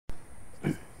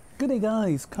Good day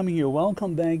guys, coming here,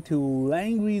 welcome back to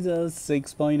Langrisser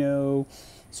 6.0.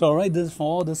 So alright, this is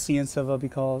for the CN server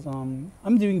because I'm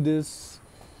doing this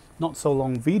not so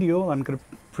long video. I'm gonna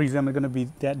presume it's gonna be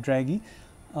that draggy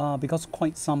because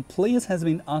quite some players has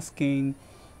been asking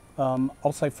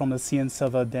outside from the CN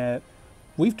server that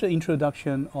with the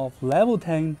introduction of level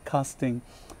 10 casting,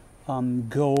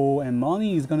 gold and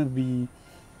money is gonna be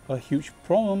a huge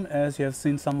problem, as you have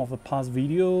seen some of the past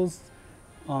videos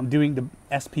during the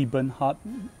SP Bernhard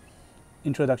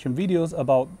introduction videos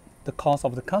about the cost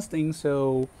of the casting.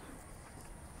 So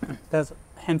there's a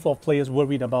handful of players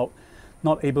worried about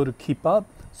not able to keep up.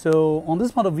 So on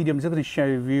this part of the video, I'm just going to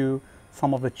share with you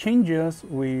some of the changes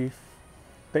with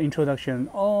the introduction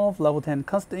of level 10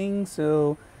 casting.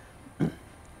 So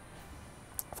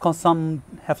of course some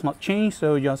have not changed,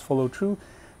 so just follow through.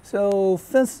 So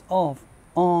first off,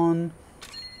 on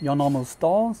your normal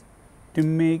stores, to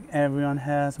make everyone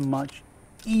has much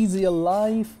easier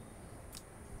life,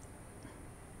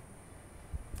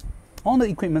 on the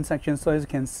equipment section, so as you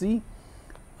can see,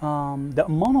 the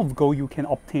amount of gold you can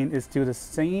obtain is still the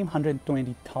same,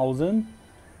 120,000.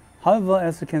 However,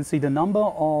 as you can see, the number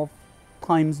of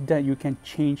times that you can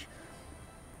change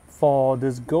for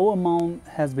this gold amount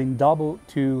has been doubled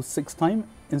to 6 times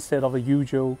instead of the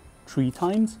usual 3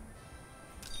 times.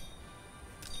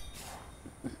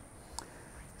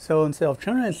 So instead of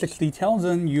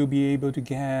 360,000, you'll be able to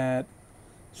get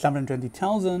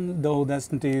 720,000, though that's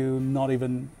still not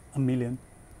even a million.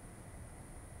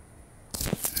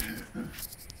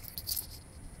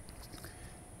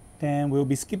 Then we'll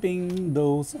be skipping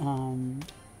those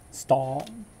store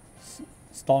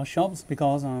shops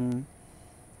because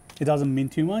it doesn't mean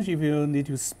too much if you need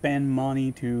to spend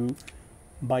money to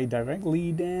buy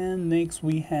directly. Then next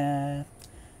we have,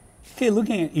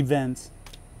 looking at events.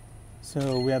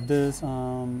 So we have this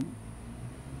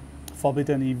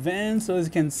forbidden event. So as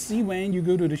you can see, when you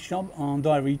go to the shop,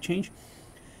 though I already changed,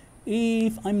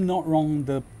 if I'm not wrong,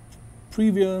 the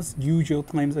previous usual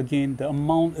times, again, the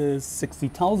amount is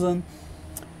 60,000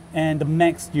 and the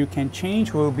max you can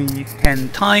change will be 10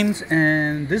 times,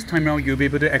 and this time around you'll be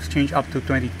able to exchange up to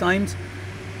 20 times.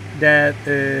 That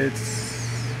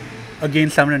is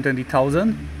again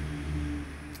 720,000.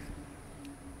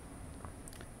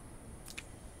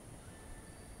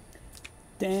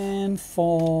 Then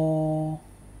for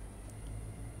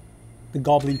the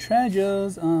goblin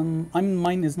treasures,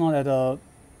 mine is not at a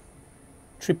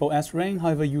triple S rank.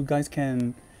 However, you guys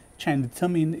can check and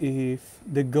determine if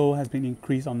the gold has been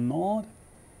increased or not.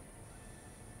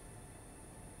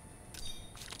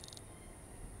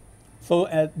 So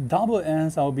at double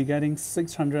S, I'll be getting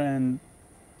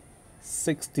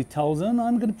 660,000.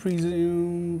 I'm gonna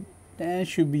presume there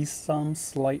should be some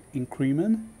slight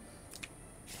increment.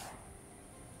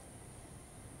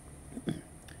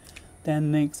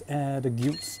 Then next at the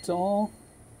guild store,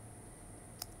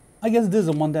 I guess this is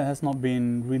the one that has not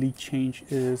been really changed,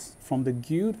 is from the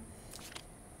guild.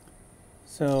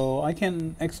 So I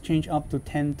can exchange up to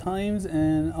 10 times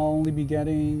and I'll only be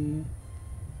getting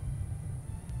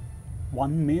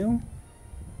 1 mil.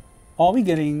 Are we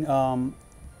getting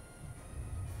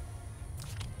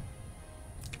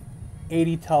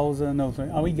 80,000? No,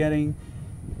 sorry, are we getting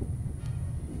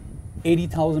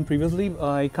 80,000 previously?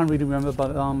 I can't really remember,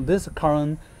 but this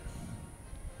current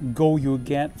gold you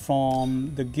get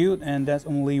from the guild, and that's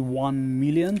only 1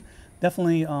 million.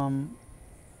 Definitely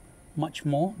much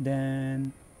more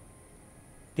than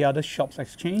the other shops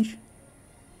exchange.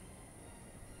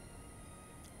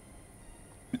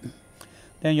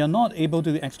 Then you're not able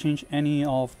to exchange any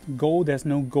of gold. There's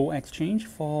no gold exchange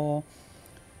for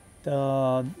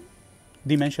the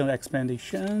dimensional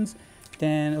expansions.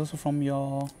 Then also from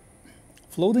your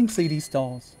floating city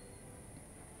stores.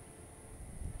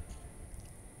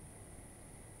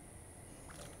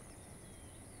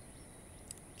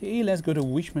 Okay, let's go to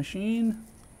wish machine.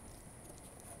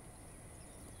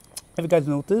 Have you guys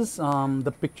noticed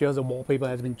the pictures, the wallpaper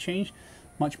has been changed,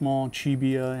 much more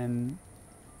chibier and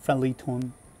friendly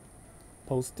tone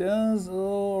posters.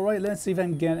 Alright, let's see if I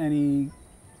can get any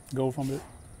gold from it.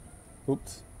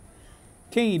 Oops.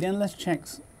 Okay, then let's check.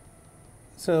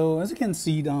 So as you can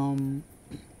see,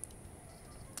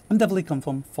 I'm definitely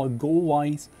confirmed for gold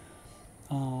wise,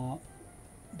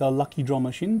 the lucky draw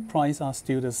machine price are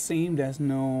still the same. There's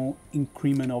no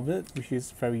increment of it, which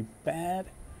is very bad.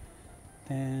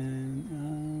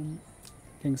 Then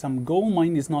getting some gold.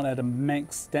 Mine is not at a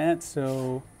max stat,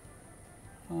 so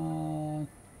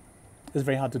it's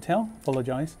very hard to tell.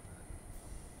 Apologize.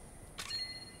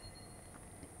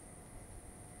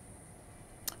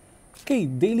 Okay,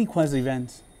 daily quest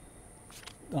events.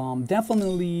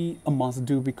 definitely a must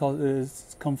do because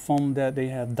it's confirmed that they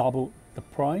have doubled the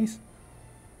price.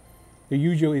 The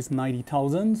usual is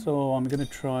 90,000, so I'm gonna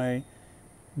try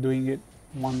doing it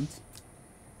once.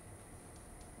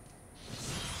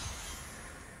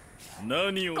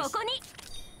 何を。ここに。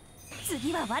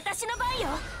次は私の番よ。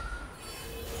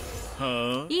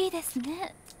はあ。いいです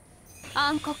ね。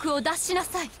暗黒を出しな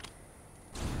さい。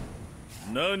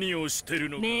何をしてる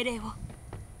のか。命令を。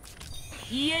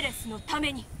イエレスのた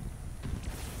めに。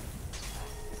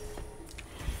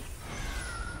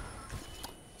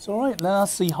So alright, let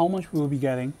us see how much we'll be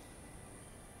getting.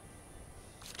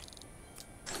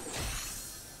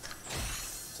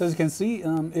 So as you can see,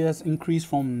 it has increased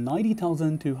from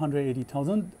 90,000 to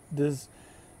 180,000. This is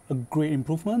a great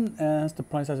improvement as the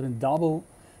price has been doubled.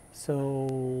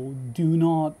 So do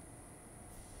not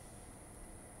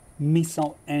miss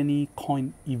out any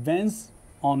coin events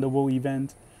on the world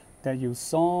event that you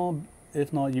saw.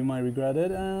 If not, you might regret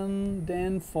it. And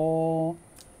then for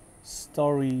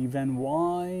story event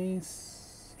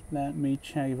wise, let me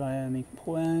check if I have any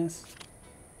quests.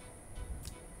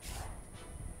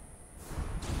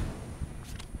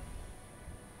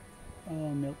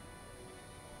 Oh no.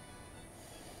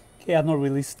 Okay, I've not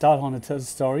really started on the third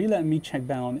story. Let me check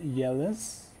back on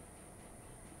Yelis.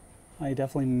 I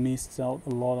definitely missed out a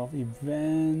lot of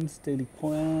events, daily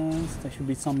quests. There should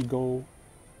be some going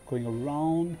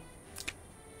around.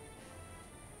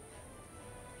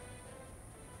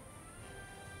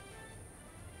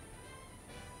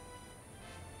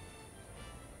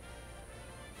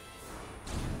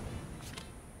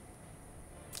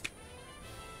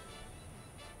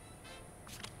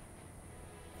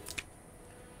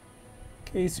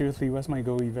 Okay, seriously, where's my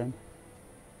go event?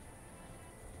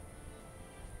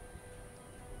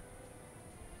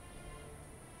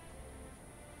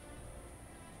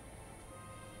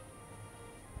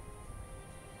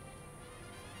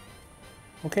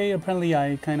 Okay, apparently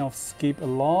I kind of skip a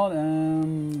lot,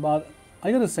 but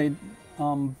I gotta say,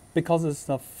 because it's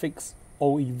a fixed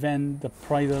old event, the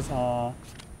prices are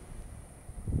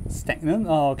stagnant.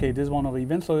 Oh, okay, this is one of the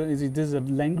events. So this is a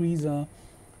Langrisser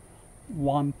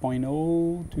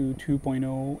 1.0 to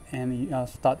 2.0 and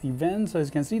start event. So as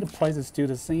you can see, the price is still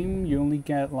the same. You only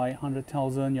get like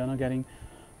 100,000. You're not getting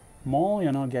more.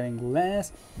 You're not getting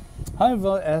less.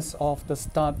 However, as of the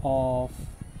start of,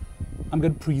 I'm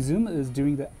going to presume is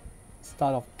during the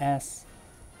start of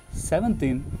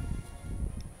S17.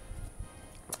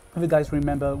 If you guys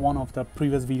remember, one of the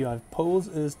previous video I've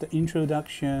posted is the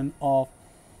introduction of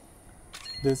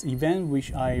this event,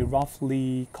 which I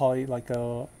roughly call it like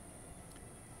a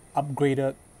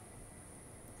upgraded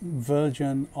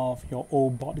version of your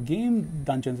old board game,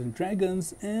 Dungeons and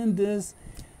Dragons. And this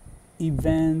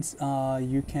event,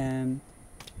 you can,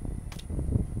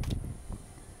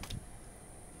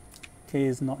 okay,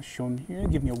 it's not shown here.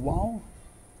 Give me a while.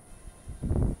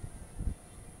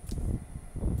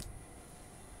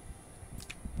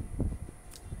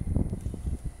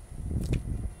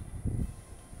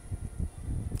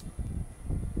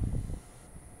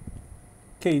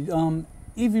 Okay,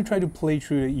 if you try to play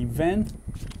through the event,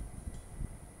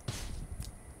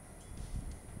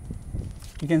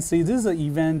 you can see this is an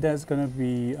event that's going to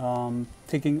be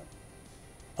taking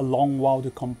a long while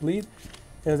to complete.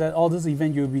 Is that all this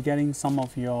event you'll be getting some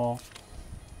of your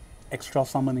extra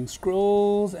summoning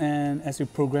scrolls, and as you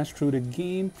progress through the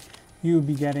game, you'll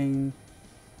be getting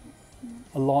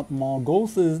a lot more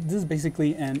goals. This is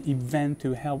basically an event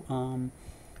to help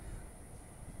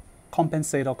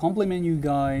compensate or compliment you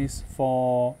guys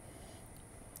for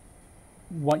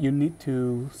what you need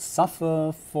to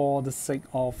suffer for the sake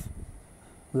of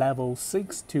level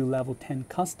 6 to level 10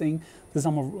 casting. This is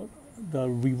some of the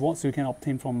rewards you can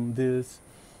obtain from this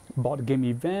board game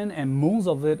event, and most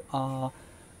of it are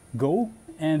gold,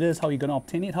 and this is how you're gonna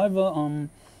obtain it. However,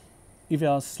 if you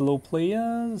are slow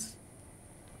players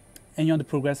and you want to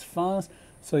progress fast,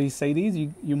 so you say this,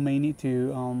 you may need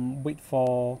to wait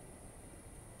for,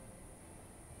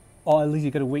 or at least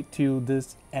you gotta wait till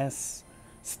this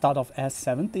start of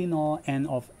S17 or end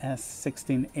of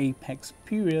S16 Apex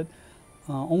period.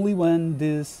 Only when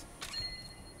this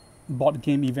board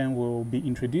game event will be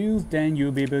introduced, then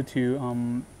you'll be able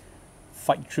to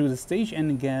fight through the stage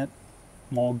and get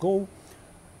more gold.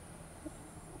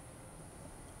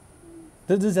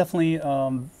 This is definitely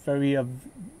very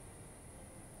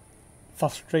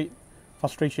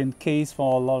frustration case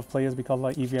for a lot of players, because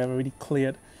like if you have already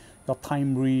cleared your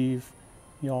time reef,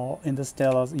 your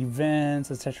interstellar events,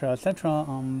 etc., etc.,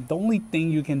 the only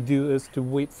thing you can do is to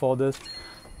wait for this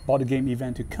board game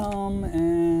event to come,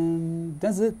 and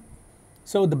that's it.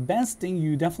 So the best thing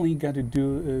you definitely got to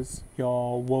do is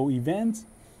your world events.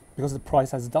 because the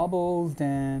price has doubled,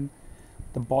 then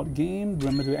the board game,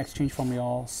 remember to exchange from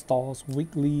your stores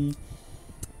weekly.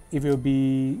 If you'll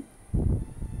be,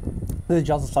 this is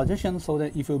just a suggestion, so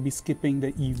that if you'll be skipping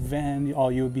the event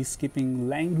or you'll be skipping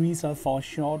Langrisser for a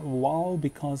short while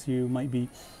because you might be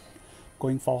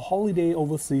going for a holiday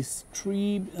overseas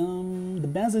trip, the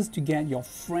best is to get your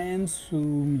friends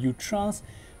whom you trust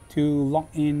to log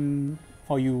in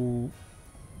for you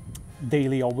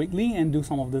daily or weekly and do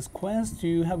some of this quests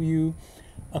to help you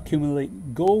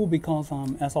accumulate gold, because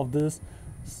as of this,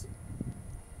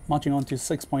 marching on to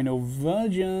 6.0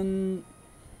 version,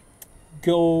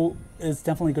 gold is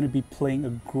definitely going to be playing a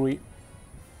great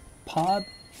part.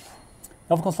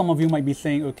 Of course, some of you might be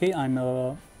saying, okay, I'm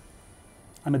a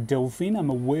dolphin, I'm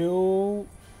a whale,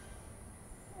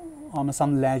 I'm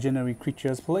some legendary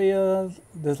creatures player.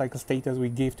 There's like a status we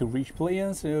give to rich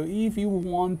players. So if you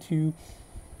want to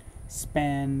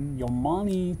spend your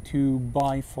money to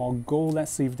buy for gold,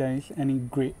 let's see if there is any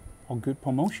great or good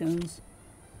promotions.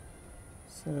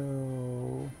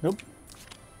 So nope.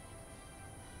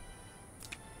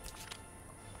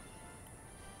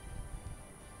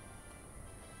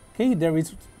 Okay, there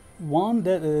is one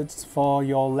that is for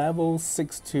your level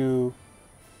 6 to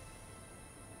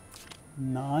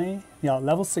 9. Yeah,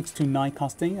 level 6 to 9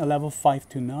 casting, a level 5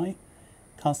 to 9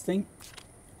 casting.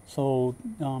 So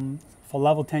for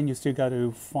level 10 you still got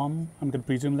to farm. I'm going to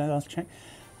presume, let us check.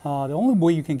 The only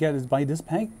way you can get is buy this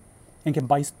pack and can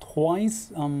buy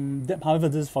twice. However,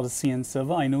 this is for the CN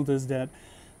server. I noticed that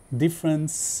different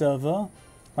server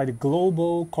like the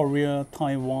global, Korea,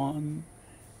 Taiwan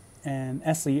and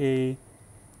SEA,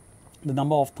 the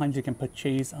number of times you can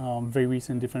purchase varies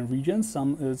in different regions.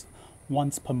 Some is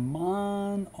once per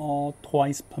month or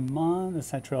twice per month,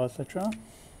 etc, etc.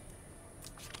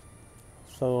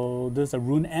 So there's a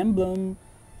rune emblem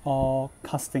or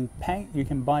casting pack you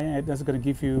can buy it. That's going to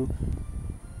give you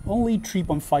only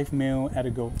 3.5 mil at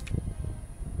a go.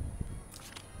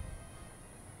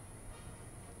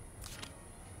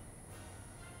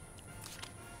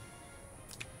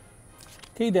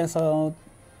 Okay, there's a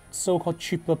so-called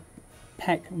cheaper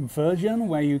pack version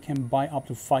where you can buy up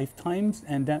to 5 times,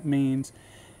 and that means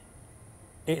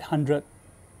 800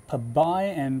 per buy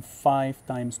and 5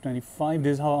 times 25.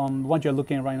 This is how what you're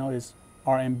looking at right now is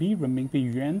RMB,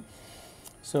 renminbi yuan.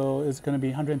 So it's going to be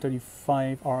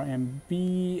 135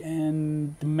 RMB,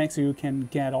 and the max you can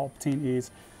get or obtain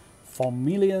is 4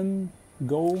 million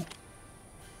gold.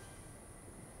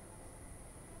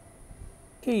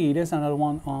 Okay, there's another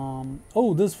one.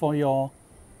 Oh, this is for your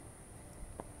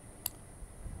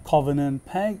Covenant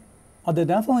pack. They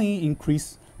definitely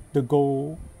increase the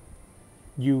gold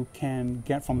you can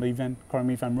get from the event. Correct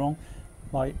me if I'm wrong.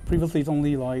 Like previously, it's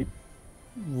only like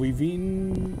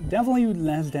within definitely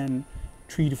less than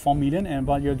 3 to 4 million,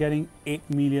 but you're getting 8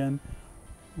 million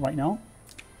right now.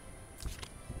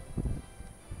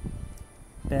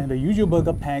 Then the usual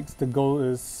burger packs, the gold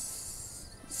is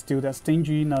still that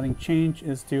stingy, nothing changed.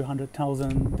 It's still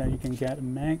 100,000 that you can get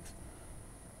max.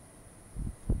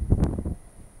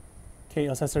 Okay,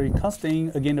 accessory casting,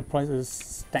 again the price is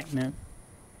stagnant.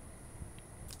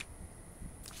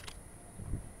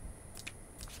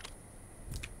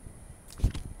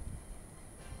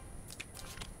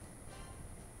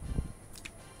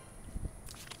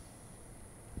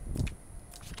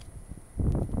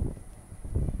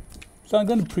 So I'm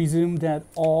going to presume that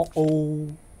all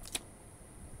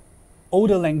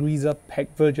older Langrisser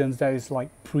pack versions, that is like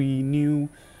pre-new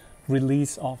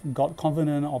release of God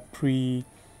Covenant or pre-Apex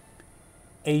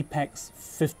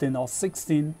 15 or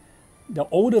 16, the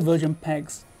older version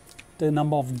packs, the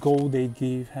number of gold they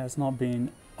give has not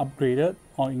been upgraded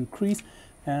or increased,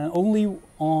 and only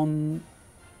on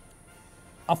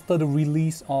after the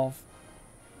release of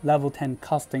level 10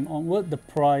 casting onward, the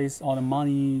price or the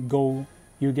money gold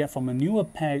you get from a newer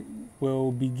pack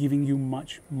will be giving you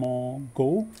much more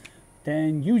gold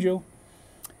than usual.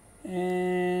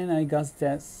 And I guess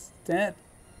that's that.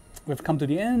 We've come to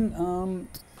the end.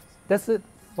 That's it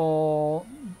for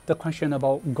the question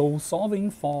about goal solving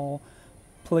for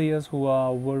players who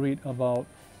are worried about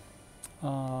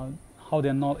how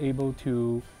they're not able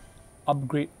to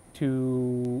upgrade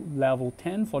to level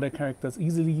 10 for their characters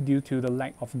easily due to the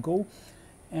lack of gold.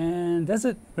 And that's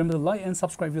it. Remember to like and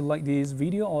subscribe if you like this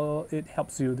video or it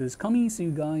helps you this coming. See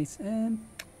you guys and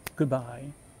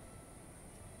goodbye.